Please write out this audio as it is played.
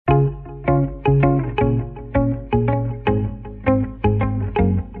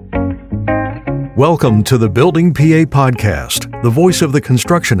Welcome to the Building PA Podcast, the voice of the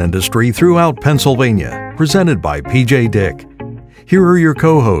construction industry throughout Pennsylvania, presented by PJ Dick. Here are your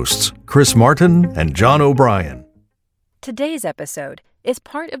co-hosts, Chris Martin and John O'Brien. Today's episode is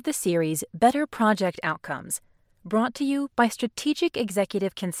part of the series Better Project Outcomes, brought to you by Strategic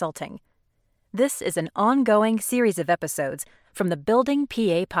Executive Consulting. This is an ongoing series of episodes from the Building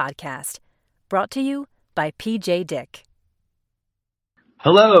PA Podcast, brought to you by PJ Dick.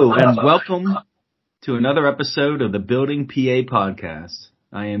 Hello, and welcome to another episode of the Building PA Podcast.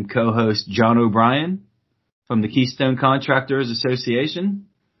 I am co-host John O'Brien from the Keystone Contractors Association,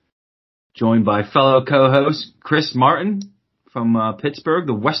 joined by fellow co-host Chris Martin from Pittsburgh,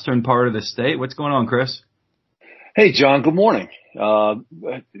 the western part of the state. What's going on, Chris? Hey, John. Good morning.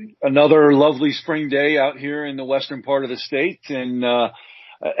 Another lovely spring day out here in the western part of the state. And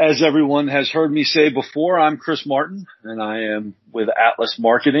as everyone has heard me say before, I'm Chris Martin, and I am with Atlas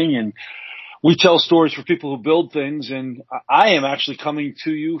Marketing. And we tell stories for people who build things. And I am actually coming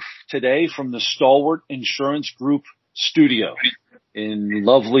to you today from the Stalwart Insurance Group studio in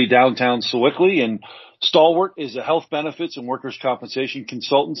lovely downtown Sewickley. And Stalwart is a health benefits and workers' compensation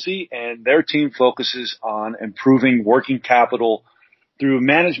consultancy, and their team focuses on improving working capital through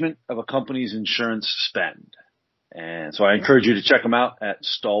management of a company's insurance spend. And so I encourage you to check them out at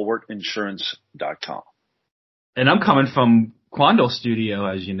stalwartinsurance.com. And I'm coming from Quandl Studio,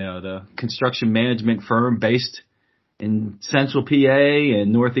 as you know, the construction management firm based in central PA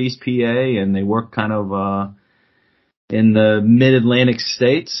and northeast PA, and they work kind of in the mid-Atlantic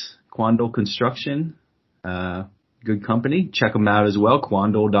states. Quandl Construction, good company. Check them out as well,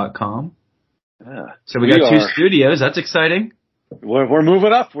 quandl.com. Yeah. So we got two studios. That's exciting. We're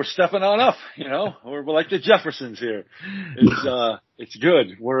moving up. We're stepping on up. You know, we're like the Jeffersons here. It's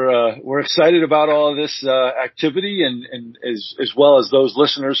good. We're excited about all of this activity, and as well as those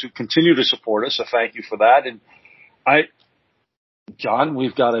listeners who continue to support us. So thank you for that. And John,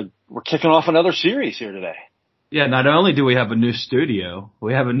 we're kicking off another series here today. Yeah. Not only do we have a new studio,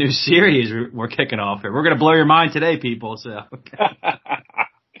 we have a new series we're kicking off here. We're going to blow your mind today, people. So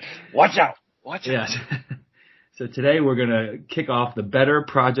watch out. Yes. So today we're going to kick off the Better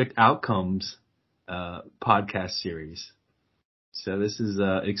Project Outcomes podcast series. So this is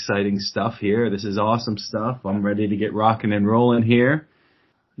exciting stuff here. This is awesome stuff. I'm ready to get rocking and rolling here.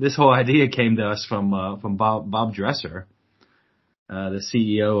 This whole idea came to us from Bob Dresser, the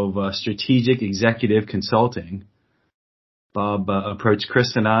CEO of Strategic Executive Consulting. Bob approached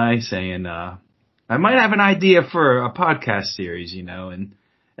Chris and I saying, I might have an idea for a podcast series, you know, and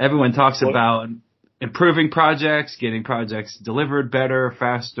everyone talks about improving projects, getting projects delivered better,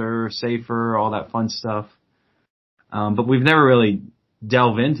 faster, safer, all that fun stuff. But we've never really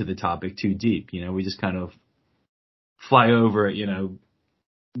delved into the topic too deep. You know, we just kind of fly over it, you know,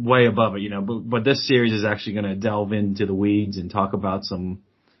 way above it, you know. But this series is actually going to delve into the weeds and talk about some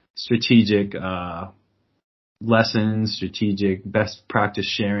strategic lessons, strategic best practice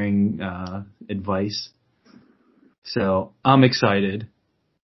sharing advice. So I'm excited.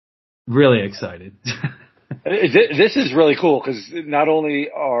 Really excited. This is really cool because not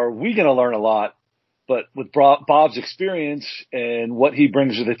only are we going to learn a lot, but with Bob's experience and what he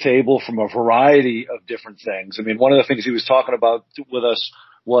brings to the table from a variety of different things. I mean, one of the things he was talking about with us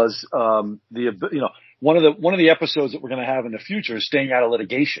was one of the episodes that we're going to have in the future is staying out of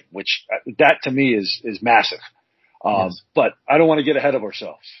litigation, which that to me is massive. Yes. But I don't want to get ahead of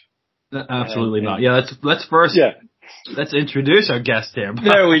ourselves. Absolutely not. Yeah, let's first. Yeah. Let's introduce our guest here.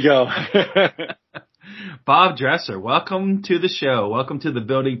 There we go. Bob Dresser, welcome to the show. Welcome to the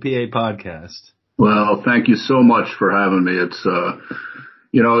Building PA Podcast. Well, thank you so much for having me. It's,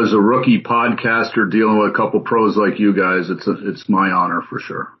 as a rookie podcaster dealing with a couple pros like you guys, it's my honor for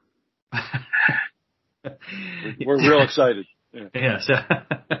sure. We're real excited. Yeah. Yes.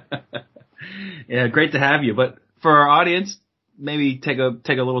 Yeah, great to have you. But for our audience, maybe take a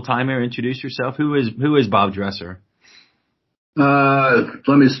little time here, introduce yourself. Who is Bob Dresser? Let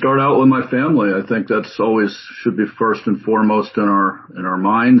me start out with my family. I think that's always should be first and foremost in our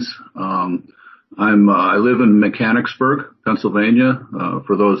minds. I live in Mechanicsburg, Pennsylvania.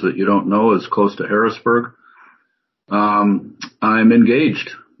 For those that you don't know, is close to Harrisburg. I'm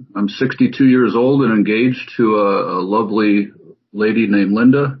engaged. I'm 62 years old and engaged to a lovely lady named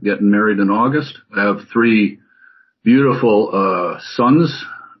Linda, getting married in August. I have three beautiful sons,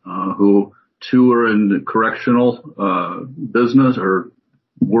 who two are in the correctional business or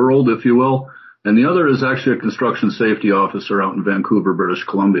world, if you will, and the other is actually a construction safety officer out in Vancouver, British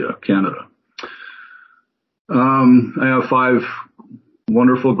Columbia, Canada. I have 5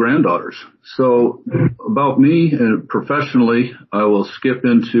 wonderful granddaughters. So about me professionally, I will skip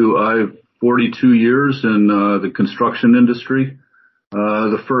into, I've 42 years in the construction industry.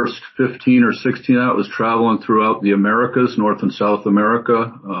 The first 15 or 16 out was traveling throughout the Americas, North and South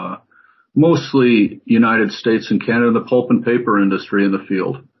America, mostly United States and Canada, the pulp and paper industry in the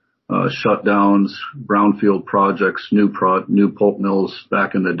field. Shutdowns, brownfield projects, new pulp mills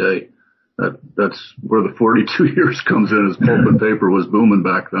back in the day. That's where the 42 years comes in, as pulp and paper was booming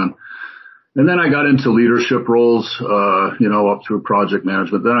back then. And then I got into leadership roles, up through project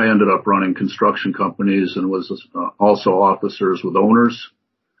management. Then I ended up running construction companies and was also officers with owners,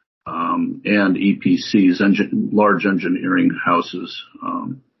 and EPCs, large engineering houses,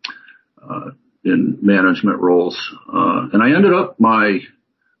 in management roles. And I ended up my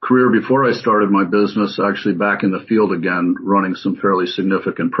career before I started my business actually back in the field again, running some fairly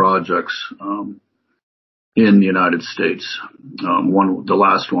significant projects, in the United States. The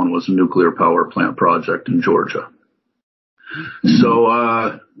last one was a nuclear power plant project in Georgia. So,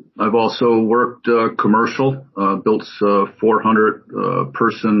 I've also worked, commercial, built a 400,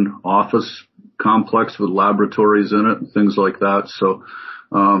 person office complex with laboratories in it and things like that. So,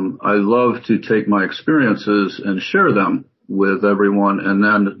 I love to take my experiences and share them with everyone. And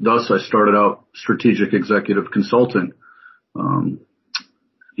then thus I started out strategic executive consulting,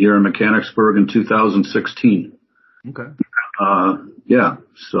 here in Mechanicsburg in 2016. Okay.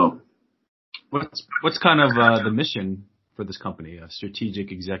 So. What's kind of the mission for this company,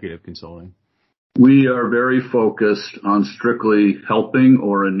 Strategic Executive Consulting? We are very focused on strictly helping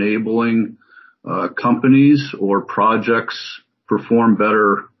or enabling companies or projects perform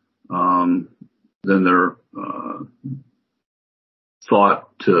better than they're thought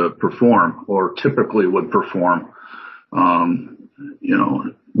to perform or typically would perform.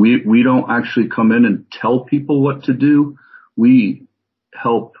 We don't actually come in and tell people what to do. We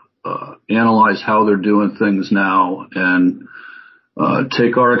help analyze how they're doing things now and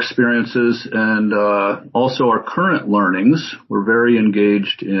take our experiences and also our current learnings. We're very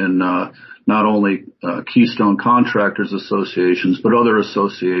engaged in not only Keystone Contractors Associations, but other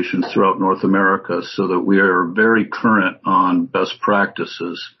associations throughout North America, so that we are very current on best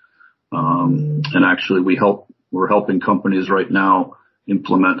practices. And actually we're helping companies right now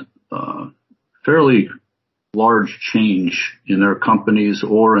implement fairly large change in their companies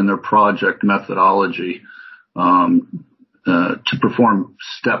or in their project methodology to perform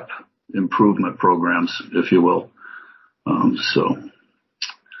step improvement programs, if you will. So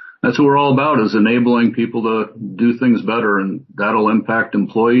that's what we're all about, is enabling people to do things better, and that'll impact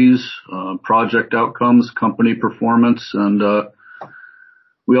employees, project outcomes, company performance, and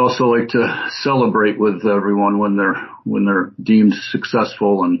we also like to celebrate with everyone when they're deemed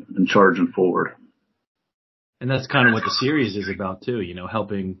successful and charging forward. And that's kind of what the series is about too,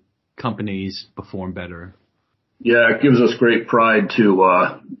 helping companies perform better. Yeah, it gives us great pride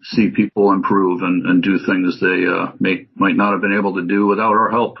to see people improve and do things they might not have been able to do without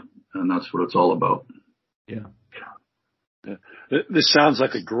our help, and that's what it's all about. Yeah. This sounds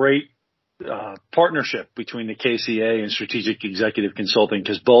like a great partnership between the KCA and Strategic Executive Consulting,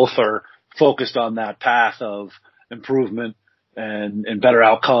 because both are focused on that path of improvement and better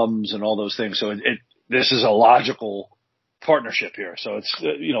outcomes and all those things. So this is a logical partnership here. So it's,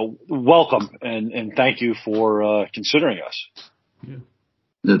 welcome and thank you for considering us. Yeah.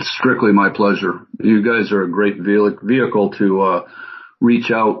 It's strictly my pleasure. You guys are a great vehicle to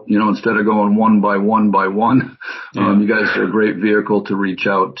reach out, instead of going one by one by one. Yeah. You guys are a great vehicle to reach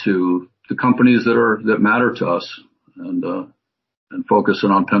out to the companies that matter to us and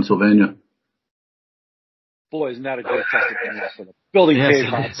focusing on Pennsylvania. Boy, isn't that a great testimony for the Building K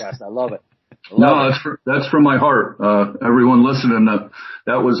podcast? I love it. That's from my heart. Everyone listening,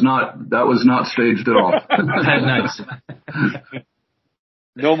 that was not staged at all. Nice.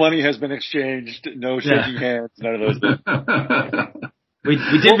 No money has been exchanged. No shaking hands. None of those things. We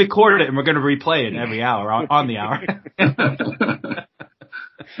did record it, and we're going to replay it every hour on the hour.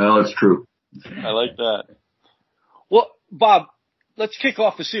 Well, it's true. I like that. Well, Bob, let's kick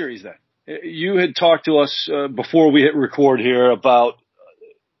off the series then. You had talked to us before we hit record here about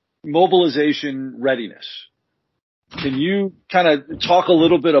mobilization readiness. Can you kind of talk a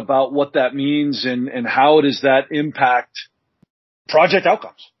little bit about what that means and how does that impact project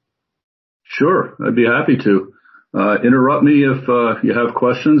outcomes? Sure, I'd be happy to. Interrupt me if you have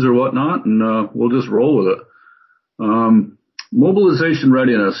questions or whatnot, and we'll just roll with it. Mobilization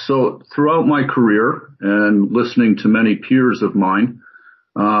readiness. So throughout my career and listening to many peers of mine,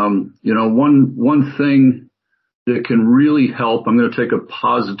 one thing that can really help, I'm going to take a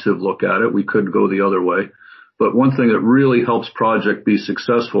positive look at it. We could go the other way, But one thing that really helps project be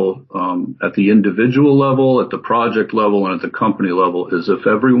successful at the individual level, at the project level, and at the company level is if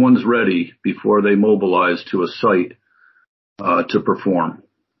everyone's ready before they mobilize to a site to perform.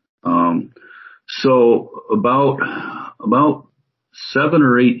 So about 7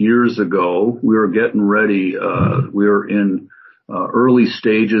 or 8 years ago, we were getting ready. We were in early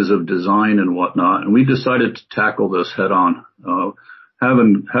stages of design and whatnot, and we decided to tackle this head on.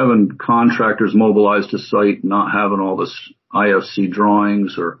 Having contractors mobilized to site, not having all this IFC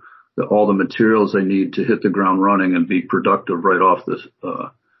drawings or all the materials they need to hit the ground running and be productive right off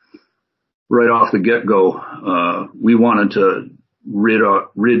the get-go. We wanted to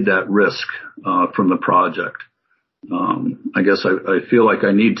rid that risk from the project. I guess I feel like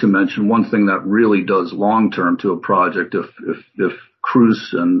I need to mention one thing that really does long-term to a project. If crews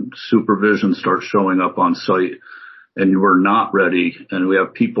and supervision start showing up on site and we're not ready and we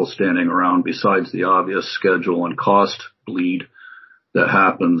have people standing around besides the obvious schedule and cost bleed that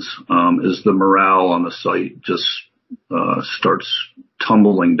happens, is the morale on the site just starts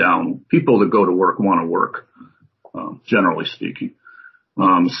tumbling down. People that go to work want to work, generally speaking.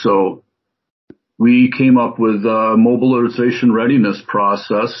 So we came up with a mobilization readiness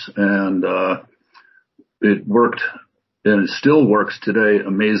process, and it worked, and it still works today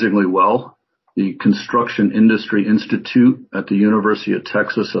amazingly well. The Construction Industry Institute at the University of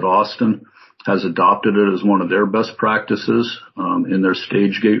Texas at Austin has adopted it as one of their best practices in their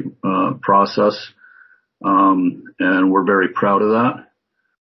stage gate process, and we're very proud of that.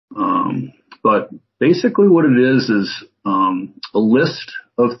 But basically what it is a list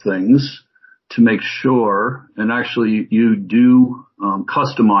of things to make sure, and actually you do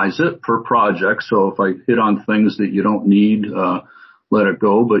customize it per project. So if I hit on things that you don't need, let it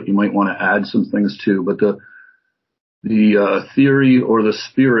go, but you might want to add some things too. But the theory or the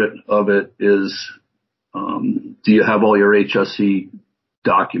spirit of it is, do you have all your HSE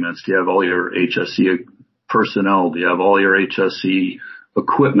documents? Do you have all your HSE personnel? Do you have all your HSE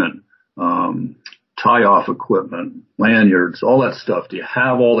equipment, tie-off equipment, lanyards, all that stuff? Do you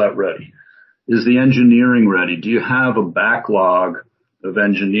have all that ready? Is the engineering ready? Do you have a backlog of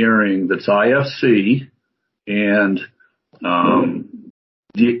engineering that's IFC? And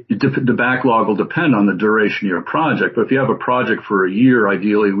the backlog will depend on the duration of your project. But if you have a project for a year,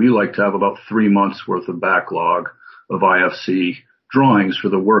 ideally, we like to have about 3 months worth of backlog of IFC drawings for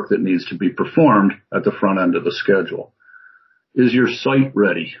the work that needs to be performed at the front end of the schedule. Is your site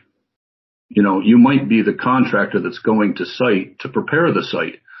ready? You know, you might be the contractor that's going to site to prepare the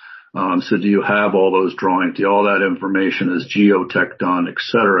site. So do you have all those drawings? Do all that information? Is geotech done, et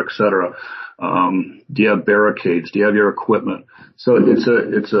cetera, et cetera? Do you have barricades? Do you have your equipment? So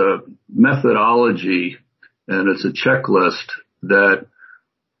it's a methodology and it's a checklist that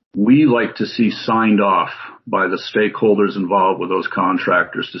we like to see signed off by the stakeholders involved with those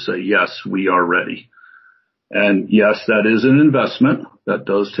contractors to say, yes, we are ready. And yes, that is an investment. That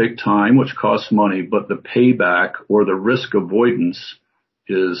does take time, which costs money, but the payback or the risk avoidance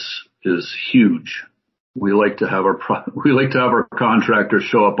is huge. We like to have our contractors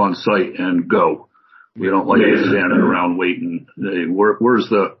show up on site and go. We don't like to standing around waiting. Where's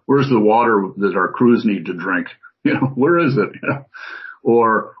the water that our crews need to drink? You know, where is it? You know?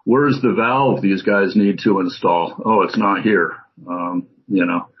 Or where's the valve these guys need to install? Oh, it's not here. You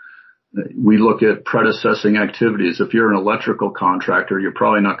know, we look at predecessing activities. If you're an electrical contractor, you're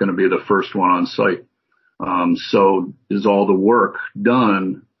probably not going to be the first one on site. So is all the work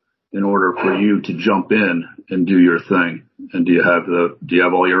done in order for you to jump in and do your thing? And do you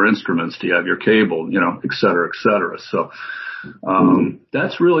have all your instruments? Do you have your cable? You know, et cetera, et cetera. So,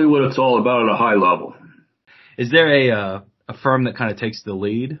 that's really what it's all about at a high level. Is there a firm that kind of takes the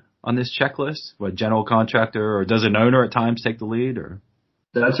lead on this checklist? What, general contractor, or does an owner at times take the lead, or?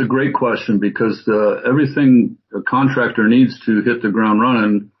 That's a great question, because everything a contractor needs to hit the ground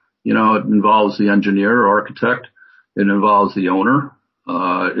running, you know, it involves the engineer or architect. It involves the owner.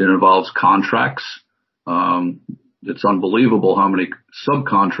 It involves contracts. It's unbelievable how many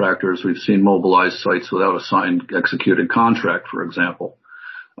subcontractors we've seen mobilize sites without a signed executed contract, for example.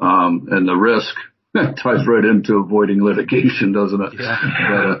 And the risk ties right into avoiding litigation, doesn't it?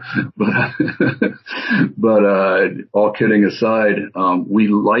 Yeah. But all kidding aside, we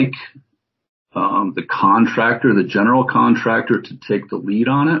like the contractor, the general contractor, to take the lead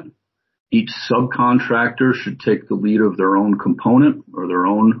on it. Each subcontractor should take the lead of their own component or their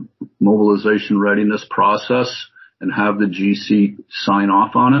own mobilization readiness process and have the GC sign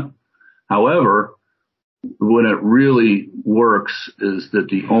off on it. However, when it really works is that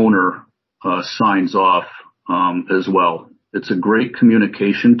the owner signs off as well. It's a great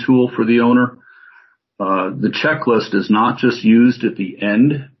communication tool for the owner. The checklist is not just used at the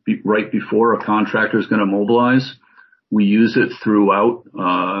end, right before a contractor is going to mobilize. We use it throughout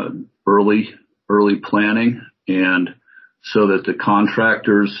early planning, and so that the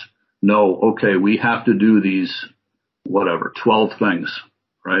contractors know, okay, we have to do these, 12 things,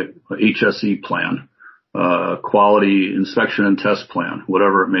 right? HSE plan, quality inspection and test plan,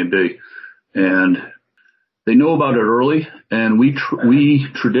 whatever it may be. And they know about it early, and we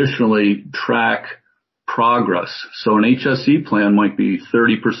traditionally track progress. So an HSE plan might be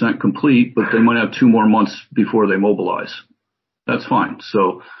 30% complete, but they might have 2 more months before they mobilize. That's fine.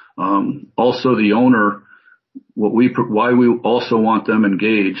 So, also the owner, why we also want them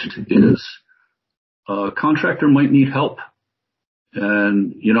engaged is a contractor might need help.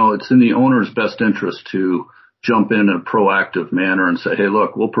 And, it's in the owner's best interest to jump in a proactive manner and say, hey,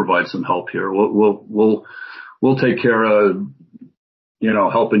 look, we'll provide some help here. We'll take care of,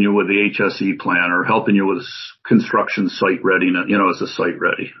 helping you with the HSE plan or helping you with construction site readiness, as a site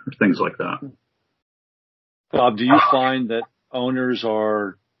ready or things like that. Bob, do you find that owners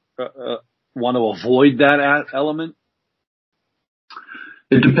are want to avoid that element?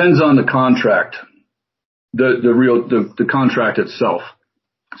 It depends on the contract, the contract itself.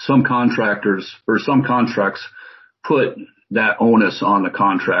 Some contractors or some contracts put that onus on the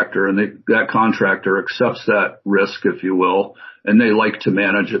contractor, and that contractor accepts that risk, if you will, and they like to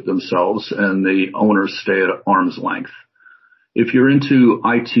manage it themselves, and the owners stay at arm's length. If you're into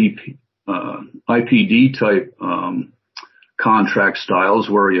IPD type contract styles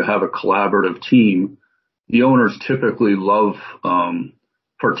where you have a collaborative team, the owners typically love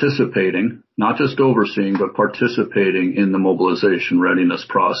participating, not just overseeing, but participating in the mobilization readiness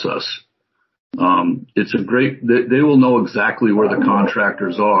process. They will know exactly where the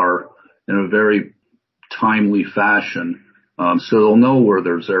contractors are in a very timely fashion. So they'll know where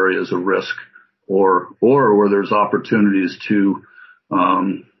there's areas of risk or where there's opportunities to,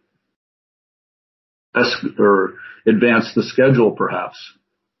 advance the schedule perhaps.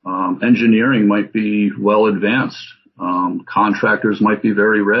 Engineering might be well advanced. Contractors might be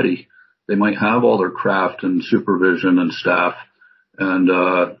very ready. They might have all their craft and supervision and staff, and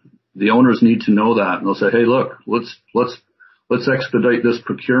the owners need to know that. And they'll say, hey, look, let's expedite this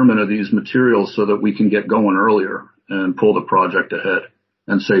procurement of these materials so that we can get going earlier and pull the project ahead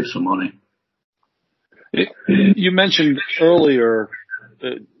and save some money. You mentioned earlier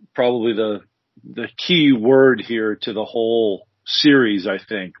probably the key word here to the whole series, I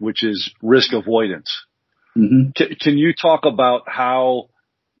think, which is risk avoidance. Mm-hmm. Can you talk about how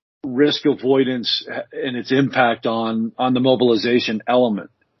risk avoidance and its impact on the mobilization element?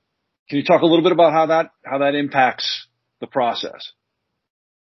 Can you talk a little bit about how that impacts the process?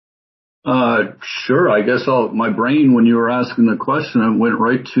 Sure. I guess my brain, when you were asking the question, it went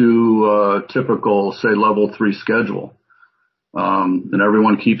right to typical, say, level 3 schedule. And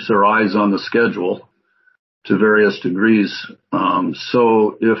everyone keeps their eyes on the schedule to various degrees.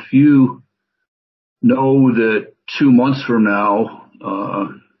 So if you know that 2 months from now,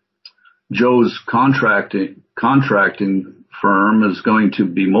 Joe's contracting firm is going to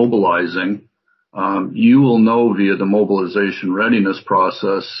be mobilizing, you will know via the mobilization readiness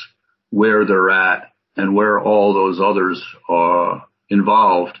process where they're at and where all those others are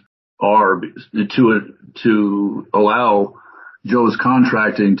involved are to allow Joe's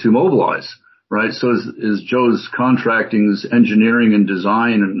contracting to mobilize, right? So is Joe's contracting's engineering and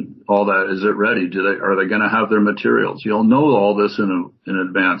design and all that, is it ready? Are they going to have their materials? You'll know all this in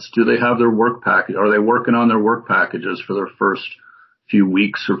advance. Do they have their work package? Are they working on their work packages for their first few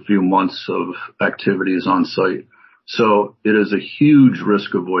weeks or few months of activities on site? So it is a huge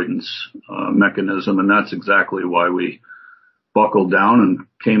risk avoidance mechanism, and that's exactly why we buckled down and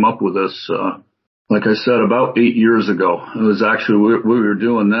came up with this. Like I said, about 8 years ago, it was actually what we were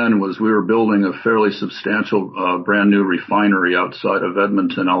doing then was we were building a fairly substantial brand new refinery outside of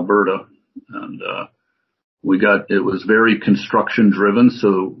Edmonton, Alberta, and it was very construction driven.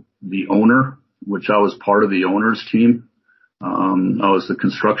 So the owner, which I was part of the owner's team, I was the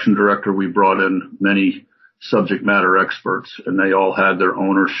construction director. We brought in many subject matter experts, and they all had their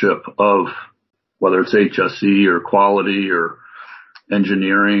ownership of whether it's HSE or quality or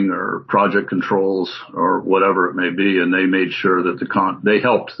engineering or project controls or whatever it may be, and they made sure that they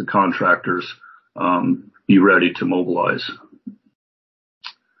helped the contractors be ready to mobilize.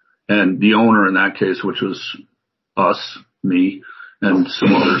 And the owner in that case, which was us, me, and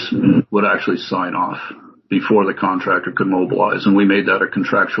some others, would actually sign off before the contractor could mobilize, and we made that a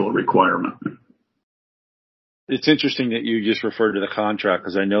contractual requirement. It's interesting that you just referred to the contract,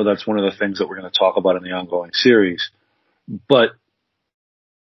 because I know that's one of the things that we're going to talk about in the ongoing series. But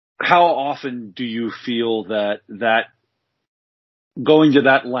how often do you feel that going to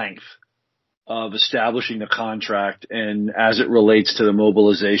that length of establishing the contract, and as it relates to the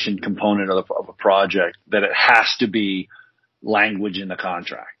mobilization component of a project, that it has to be language in the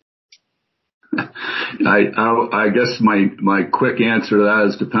contract? I guess my quick answer to that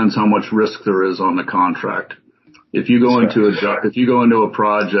is depends how much risk there is on the contract. If you go into a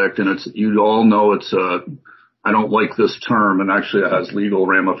project and you all know it's I don't like this term, and actually it has legal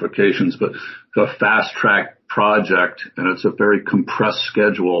ramifications, but a fast track project and it's a very compressed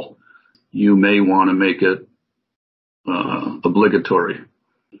schedule, you may want to make it obligatory.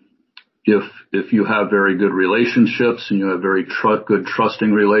 If you have very good relationships and you have very good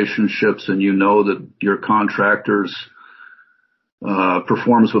trusting relationships, and you know that your contractors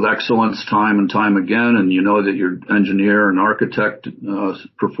performs with excellence time and time again, and you know that your engineer and architect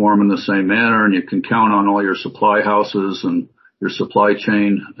perform in the same manner, and you can count on all your supply houses and your supply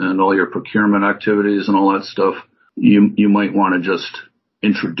chain and all your procurement activities and all that stuff, you might want to just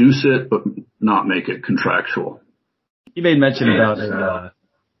introduce it but not make it contractual. You made mention about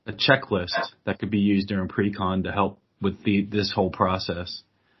a checklist that could be used during pre-con to help with this whole process.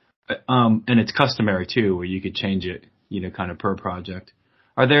 And it's customary too, where you could change it, kind of per project.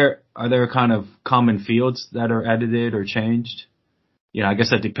 Are there kind of common fields that are edited or changed? I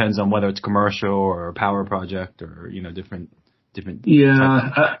guess that depends on whether it's commercial or a power project or, different.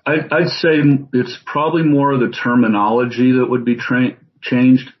 Yeah, I'd say it's probably more of the terminology that would be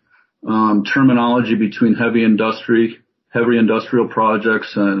changed. Terminology between heavy industrial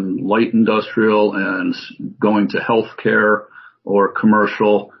projects and light industrial and going to healthcare or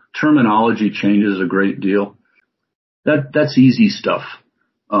commercial. Terminology changes a great deal. That's easy stuff.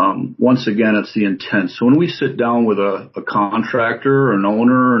 Once again, it's the intent. So when we sit down with a contractor, an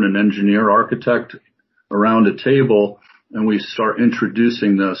owner, and an engineer architect around a table and we start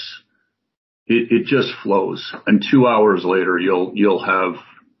introducing this, it just flows. And 2 hours later, you'll have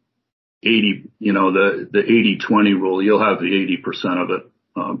 80, the 80-20 rule, you'll have the 80% of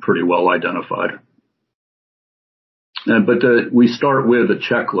it pretty well identified. But we start with a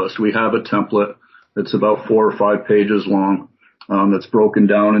checklist. We have a template that's about 4 or 5 pages long, that's broken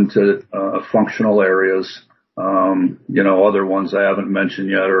down into functional areas. Other ones I haven't mentioned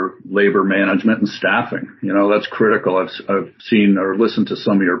yet are labor management and staffing. That's critical. I've seen or listened to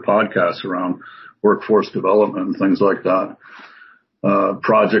some of your podcasts around workforce development and things like that.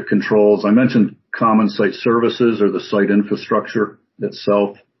 Project controls. I mentioned common site services or the site infrastructure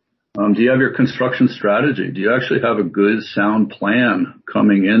itself. Do you have your construction strategy? Do you actually have a good sound plan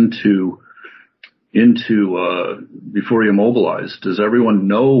coming into before you mobilize? Does everyone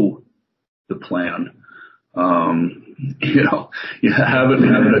know the plan? You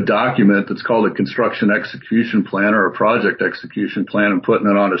having a document that's called a construction execution plan or a project execution plan and putting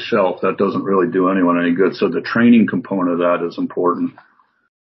it on a shelf, that doesn't really do anyone any good. So the training component of that is important.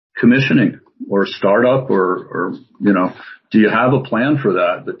 Commissioning or startup or do you have a plan for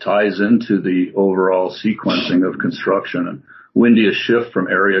that ties into the overall sequencing of construction? And when do you shift from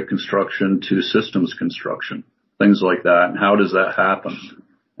area construction to systems construction? Things like that. And how does that happen?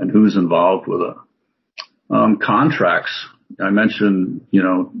 And who's involved with it? Contracts. I mentioned,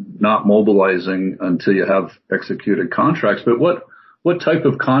 not mobilizing until you have executed contracts, but what type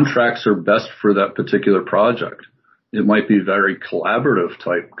of contracts are best for that particular project? It might be very collaborative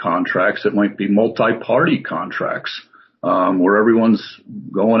type contracts. It might be multi-party contracts, where everyone's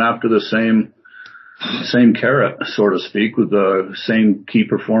going after the same carrot, so to speak, with the same key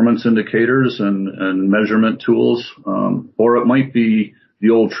performance indicators and measurement tools. Or it might be the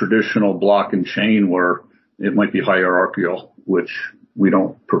old traditional block and chain where it might be hierarchical, which we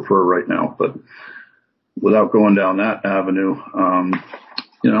don't prefer right now. But without going down that avenue,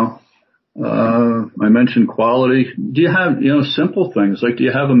 I mentioned quality. Do you have, simple things like, do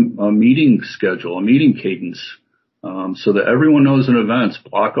you have a meeting schedule, a meeting cadence, so that everyone knows in advance?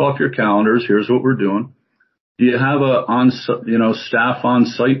 Block off your calendars. Here's what we're doing. Do you have staff on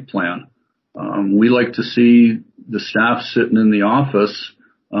site plan? We like to see the staff sitting in the office,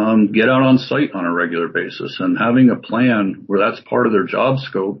 get out on site on a regular basis, and having a plan where that's part of their job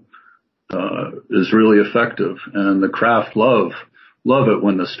scope, is really effective. And the craft love it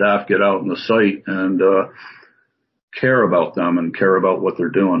when the staff get out on the site and, care about them and care about what they're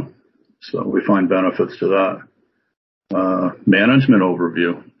doing. So we find benefits to that. Management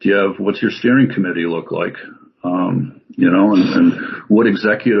overview. What's your steering committee look like? And what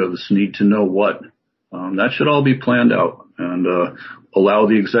executives need to know what? That should all be planned out and, allow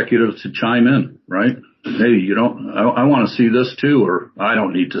the executives to chime in, right? Hey, I want to see this too, or I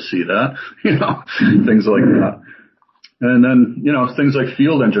don't need to see that, things like that. And then, things like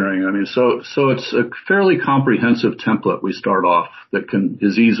field engineering. I mean, so it's a fairly comprehensive template we start off that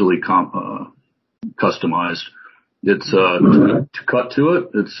is easily customized. It's to cut to it.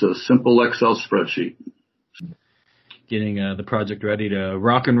 It's a simple Excel spreadsheet. Getting the project ready to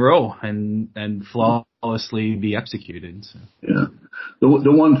rock and roll and flawlessly be executed. So. Yeah.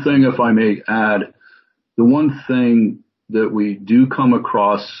 The one thing, if I may add, the one thing that we do come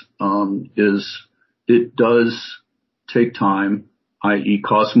across is it does take time, i.e.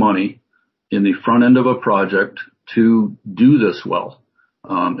 cost money, in the front end of a project to do this well.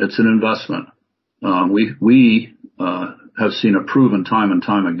 It's an investment. We have seen it proven time and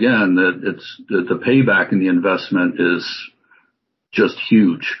time again that the payback in the investment is just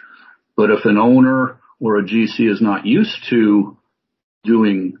huge. But if an owner or a GC is not used to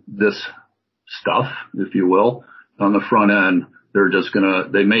doing this stuff, if you will, on the front end,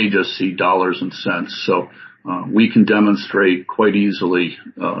 they may just see dollars and cents. So we can demonstrate quite easily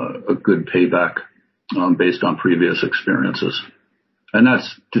a good payback based on previous experiences. And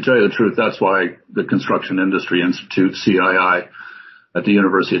that's, to tell you the truth, that's why the Construction Industry Institute, CII, at the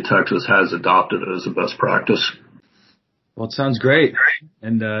University of Texas has adopted it as a best practice. Well, it sounds great.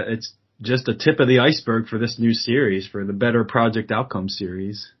 And it's just a tip of the iceberg for this new series, for the Better Project Outcome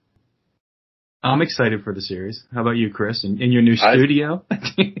series. I'm excited for the series. How about you, Chris? In your new studio?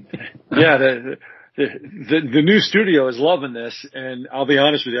 Yeah, the new studio is loving this. And I'll be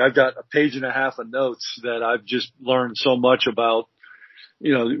honest with you, I've got a page and a half of notes that I've just learned so much about.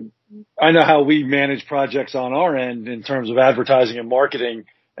 I know how we manage projects on our end in terms of advertising and marketing,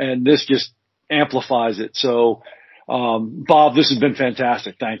 and this just amplifies it. So, Bob, this has been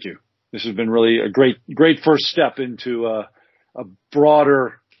fantastic. Thank you. This has been really a great first step into a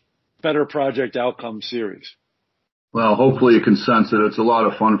broader, Better Project Outcome series. Well, hopefully you can sense it. It's a lot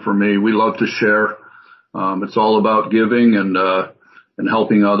of fun for me. We love to share. It's all about giving and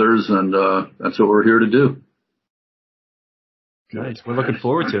helping others, and that's what we're here to do. Nice. We're looking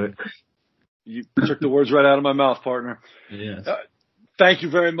forward to it. You took the words right out of my mouth, partner. Yes. Thank you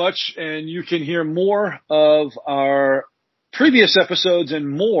very much. And you can hear more of our previous episodes and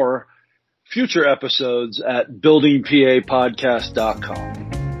more future episodes at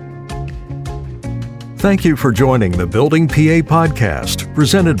buildingpapodcast.com. Thank you for joining the Building PA Podcast,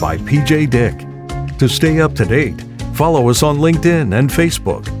 presented by PJ Dick. To stay up to date, follow us on LinkedIn and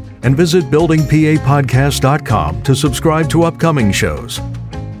Facebook, and visit buildingpapodcast.com to subscribe to upcoming shows.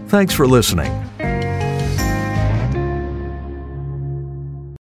 Thanks for listening.